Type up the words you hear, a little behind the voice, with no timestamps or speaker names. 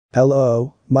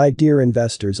Hello, my dear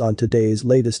investors. On today's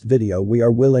latest video we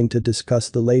are willing to discuss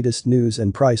the latest news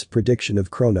and price prediction of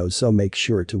Cronos, so make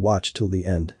sure to watch till the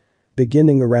end.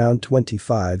 Beginning around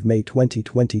 25 May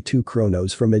 2022,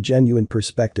 Cronos from a genuine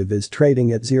perspective is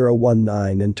trading at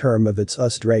 0.19 in term of its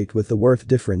USD rate, with the worth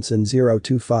difference in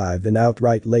 0.25 in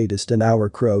outright latest an hour.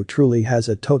 Cro truly has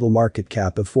a total market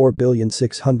cap of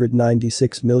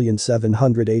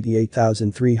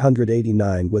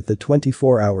 4,696,788,389 with the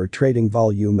 24-hour trading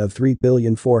volume of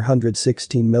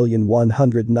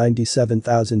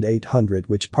 3,416,197,800,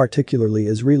 which particularly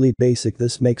is really basic.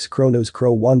 This makes Cronos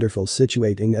wonderful,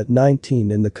 situating at 19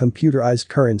 in the computerized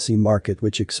currency market,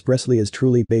 which expressly is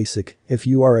truly basic if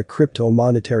you are a crypto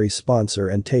monetary sponsor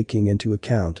and taking into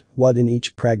account what in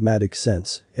each pragmatic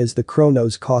sense is the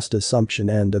Cronos cost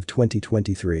assumption end of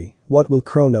 2023. What will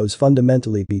Cronos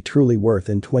fundamentally be truly worth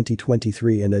in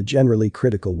 2023 in a generally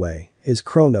critical way? Is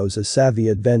Cronos a savvy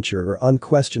adventure or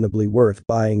unquestionably worth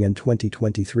buying in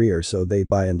 2023, or so they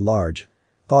by and large?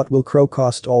 Thought. Will Cro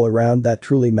cost all around that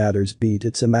truly matters beat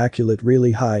its immaculate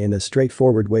really high in a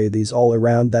straightforward way? These all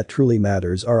around that truly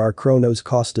matters are our Cronos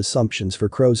cost assumptions for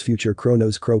Cro's future.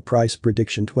 Cronos Cro price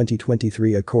prediction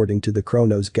 2023 according to the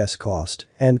Cronos guess cost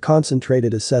and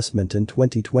concentrated assessment in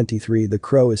 2023, the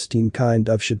Cro esteem kind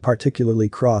of should particularly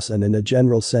cross and in a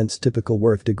general sense typical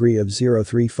worth degree of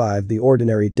 0.35. The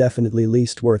ordinary definitely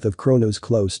least worth of Cronos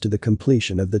close to the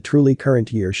completion of the truly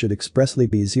current year should expressly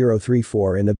be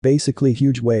 0.34 in a basically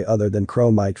huge way. Other than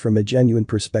Cro might from a genuine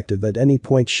perspective at any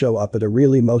point show up at a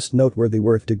really most noteworthy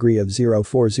worth degree of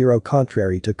 0.40.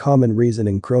 Contrary to common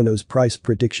reasoning, Cronos price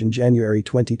prediction January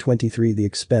 2023, the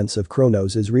expense of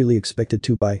Cronos is really expected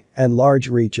to by and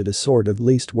large reach at a sort of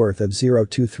least worth of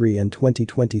 0.23 in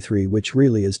 2023, which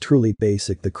really is truly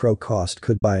basic. The Cro cost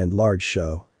could by and large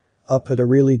show up at a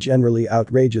really generally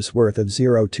outrageous worth of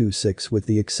 0.26 with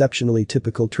the exceptionally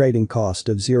typical trading cost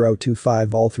of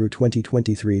 0.25 all through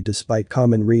 2023 despite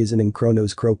common reasoning.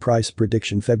 Cronos Cro price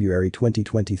prediction February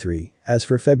 2023. As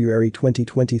for February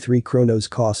 2023, Cronos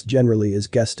cost generally is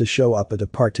guessed to show up at a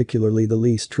particularly the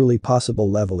least truly possible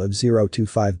level of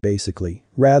 0.25 basically.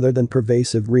 Rather than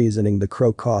pervasive reasoning, the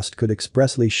Cro cost could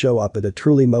expressly show up at a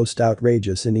truly most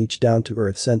outrageous in each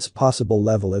down-to-earth sense possible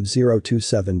level of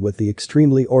 0.27 with the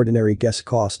extremely ordinary guess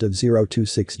cost of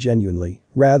 0.26 genuinely.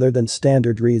 Rather than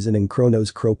standard reasoning,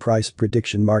 Cronos Cro price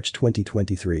prediction March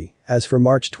 2023. As for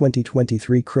March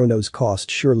 2023, Cronos cost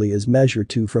surely is measured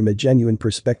to from a genuine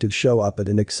perspective show up at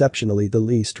an exceptionally the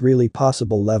least really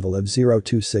possible level of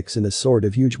 0.26 in a sort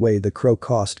of huge way. The Cro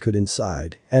cost could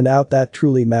inside and out that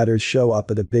truly matters show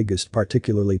up at a biggest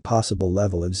particularly possible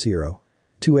level of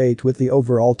 0.28 with the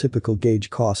overall typical gauge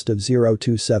cost of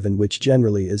 0.27, which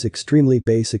generally is extremely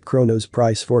basic. Cronos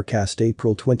price forecast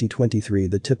April 2023,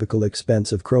 the typical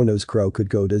expense of Cronos Cro could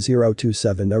go to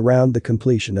 0.27 around the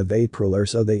completion of April or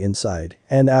so. They inside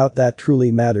and out that truly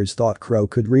matters. Thought Cro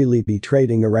could really be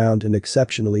trading around an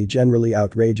exceptionally generally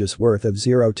outrageous worth of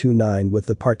 0.29 with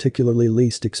the particularly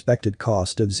least expected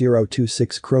cost of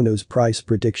 0.26. Cronos price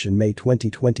prediction May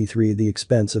 2023, the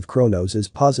expense of Cronos is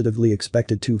positively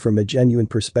expected to from a genuine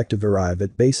perspective arrive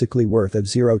at basically worth of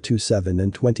 0.27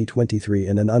 in 2023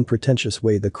 in an unpretentious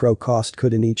way. The Cro cost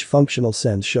could in each functional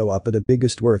sense show up at a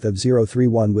biggest worth of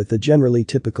 0.31 with the generally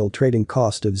typical trading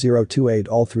cost of 0.28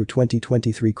 all through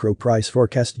 2023. Cro price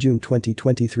forecast June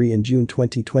 2023. In June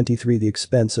 2023, the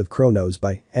expense of Cronos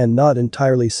by and not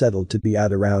entirely settled to be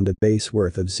at around a base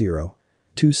worth of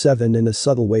 0.27 in a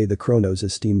subtle way. The Cronos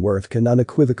esteem worth can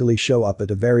unequivocally show up at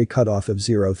a very cutoff of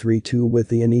 0.32 with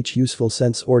the in each useful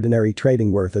sense ordinary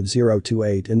trading worth of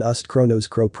 0.28 in USD. Cronos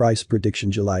Cro price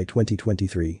prediction July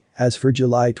 2023. As for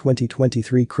July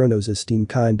 2023, Cronos esteem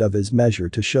kind of is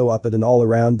measured to show up at an all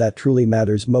around that truly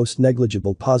matters most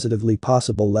negligible positively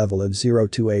possible level of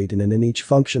 0.28 in an in each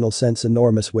functional sense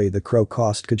enormous way. The Cro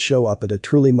cost could show up at a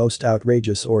truly most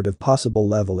outrageous sort of possible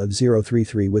level of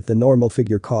 0.33 with the normal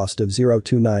figure cost of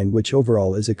 0.29, which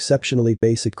overall is exceptionally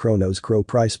basic. Cronos Cro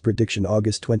price prediction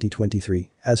August 2023.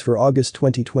 As for August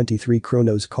 2023,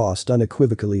 Cronos cost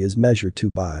unequivocally is measured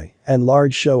to by and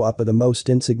large show up at a most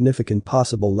insignificant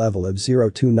possible level of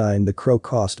 0.29. The Cro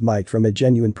cost might from a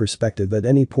genuine perspective at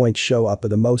any point show up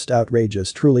at a most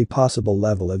outrageous truly possible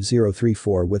level of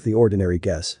 0.34 with the ordinary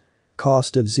guess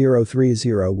cost of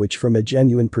 0.30, which from a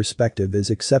genuine perspective is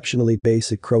exceptionally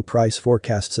basic. Cro price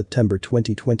forecast September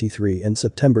 2023. In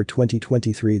September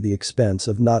 2023, the expense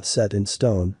of not set in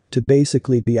stone to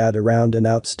basically be at around an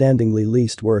outstandingly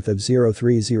least worth of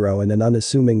 0.30 in an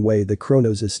unassuming way. The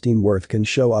Cronos esteem worth can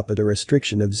show up at a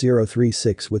restriction of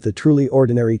 0.36 with a truly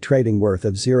ordinary trading worth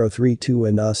of 0.32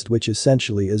 in USD, which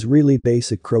essentially is really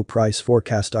basic CRO price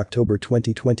forecast October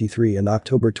 2023. In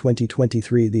October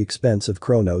 2023 the expense of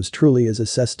Cronos truly is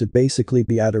assessed to basically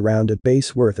be at around a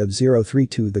base worth of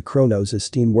 0.32. The Cronos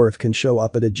esteem worth can show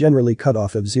up at a generally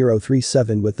cutoff of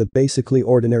 0.37 with the basically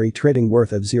ordinary trading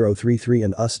worth of 0.33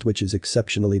 in USD, which is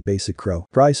exceptionally basic CRO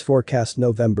price forecast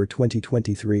November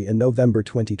 2023. In November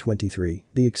 2023,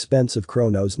 the expense of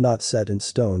Cronos not set in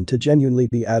stone to genuinely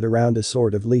be at around a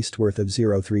sort of least worth of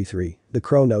 0.33. The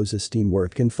Cronos esteem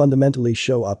worth can fundamentally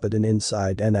show up at an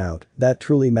inside and out that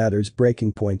truly matters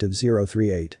breaking point of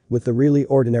 0.38 with the really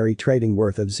ordinary trading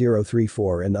worth of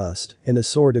 0.34 in USD. In a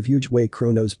sort of huge way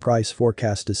Cronos price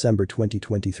forecast December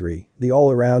 2023, the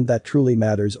all around that truly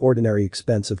matters ordinary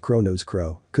expense of Cronos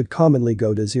CRO could commonly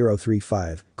go to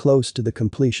 0.35 close to the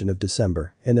completion of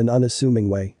December. In an unassuming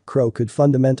way, CRO could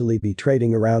fundamentally be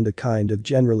trading around a kind of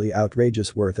generally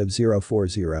outrageous worth of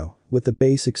 0.40 with the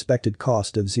base expected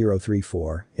cost of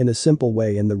 0.34. In a simple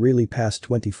way, in the really past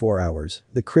 24 hours,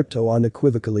 the crypto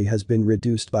unequivocally has been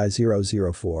reduced by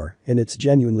 0.04 in its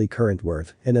genuinely current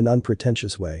worth in an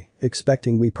unpretentious way,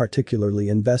 expecting we particularly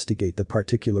investigate the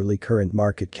particularly current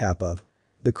market cap of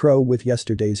the CRO with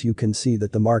yesterday's. You can see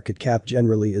that the market cap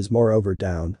generally is moreover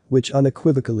down, which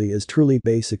unequivocally is truly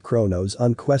basic. Cronos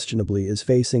unquestionably is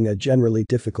facing a generally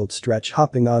difficult stretch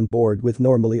hopping on board with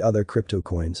normally other crypto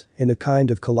coins. In a kind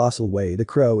of colossal way the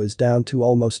CRO is down to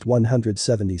almost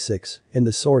 176 in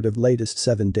the sort of latest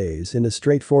 7 days. In a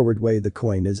straightforward way the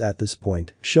coin is at this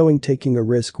point showing taking a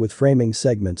risk with framing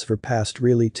segments for past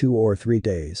really 2 or 3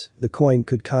 days. The coin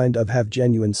could kind of have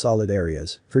genuine solid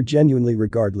areas for genuinely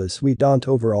regardless we don't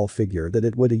overall figure that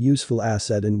it would a useful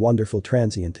asset and wonderful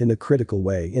transient in a critical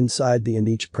way inside the in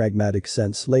each pragmatic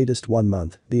sense latest 1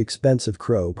 month. The expense of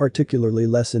CRO particularly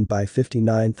lessened by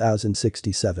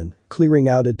 59,067, clearing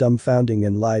out a dumbfounding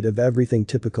in light of everything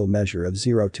typical measure of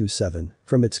 0.27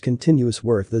 from its continuous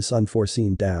worth. This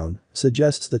unforeseen down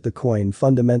suggests that the coin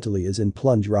fundamentally is in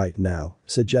plunge right now,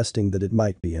 suggesting that it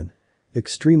might be an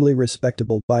extremely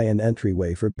respectable buy-in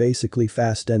entryway for basically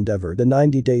fast endeavor. The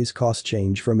 90 days cost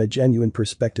change from a genuine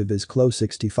perspective is close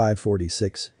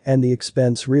 65.46 and the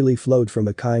expense really flowed from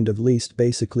a kind of least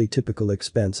basically typical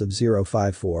expense of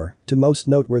 0.54 to most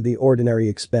noteworthy ordinary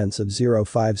expense of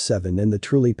 0.57 in the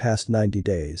truly past 90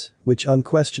 days, which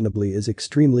unquestionably is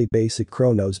extremely basic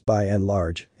Cronos by and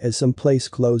large, as some place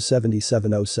close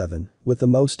 77.07, with the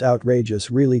most outrageous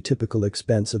really typical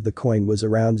expense of the coin was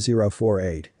around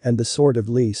 0.48 and the sort of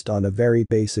least on a very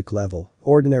basic level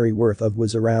ordinary worth of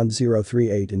was around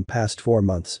 0.38 in past 4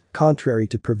 months. Contrary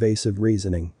to pervasive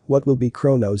reasoning, what will be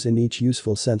Cronos in each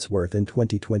useful sense worth in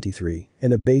 2023?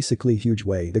 In a basically huge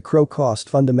way the CRO cost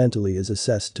fundamentally is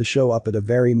assessed to show up at a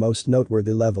very most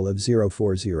noteworthy level of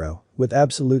 0.40 with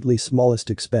absolutely smallest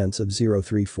expense of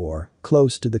 0.34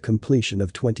 close to the completion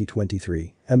of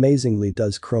 2023. Amazingly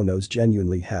does Cronos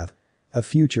genuinely have a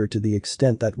future to the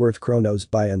extent that worth Cronos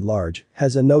by and large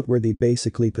has a noteworthy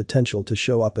basically potential to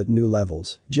show up at new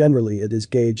levels. Generally it is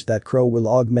gauged that CRO will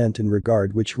augment in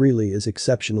regard which really is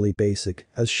exceptionally basic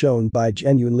as shown by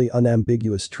genuinely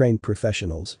unambiguous trained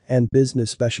professionals and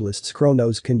business specialists.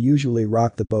 Cronos can usually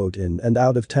rock the boat in and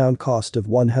out of town cost of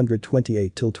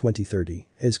 128 till 2030.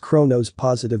 Is Cronos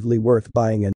positively worth buying and